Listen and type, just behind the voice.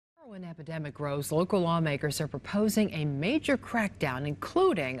When epidemic grows, local lawmakers are proposing a major crackdown,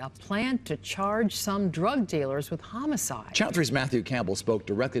 including a plan to charge some drug dealers with homicide. Channel 3's Matthew Campbell spoke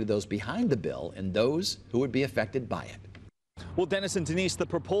directly to those behind the bill and those who would be affected by it. Well, Dennis and Denise, the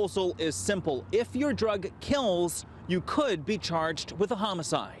proposal is simple. If your drug kills, you could be charged with a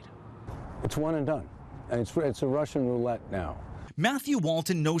homicide. It's one and done. And it's a Russian roulette now. Matthew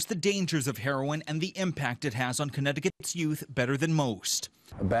Walton knows the dangers of heroin and the impact it has on Connecticut's youth better than most.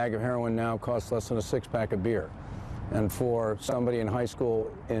 A bag of heroin now costs less than a six-pack of beer. And for somebody in high school,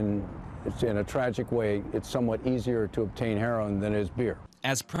 in a tragic way, it's somewhat easier to obtain heroin than it is beer.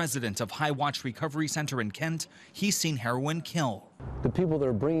 As president of High Watch Recovery Center in Kent, he's seen heroin kill. The people that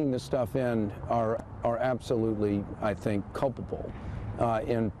are bringing this stuff in are absolutely, I think, culpable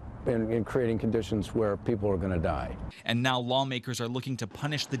in creating conditions where people are going to die. And now lawmakers are looking to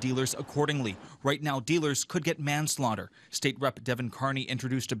punish the dealers accordingly. Right now, dealers could get manslaughter. State Rep Devin Carney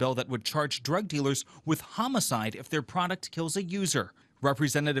introduced a bill that would charge drug dealers with homicide if their product kills a user.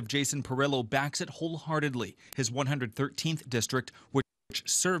 Representative Jason Perillo backs it wholeheartedly. His 113th district, which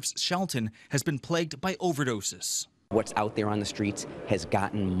serves Shelton, has been plagued by overdoses. What's out there on the streets has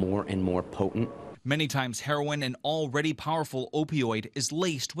gotten more and more potent. Many times heroin, an already powerful opioid, is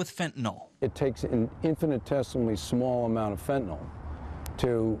laced with fentanyl. It takes an infinitesimally small amount of fentanyl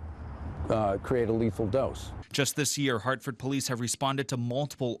to create a lethal dose. Just this year, Hartford police have responded to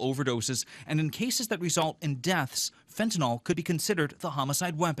multiple overdoses, and in cases that result in deaths, fentanyl could be considered the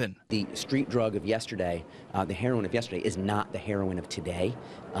homicide weapon. The street drug of yesterday, the heroin of yesterday, is not the heroin of today.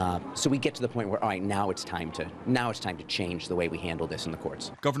 So we get to the point where, all right, now it's time to change the way we handle this in the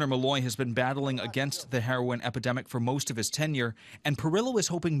courts. Governor Malloy has been battling against the heroin epidemic for most of his tenure, and Perillo is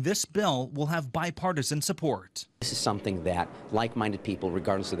hoping this bill will have bipartisan support. This is something that like-minded people,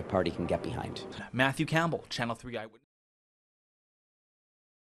 regardless of the party, can get behind. Matthew Campbell, Channel 3 Eyewitness.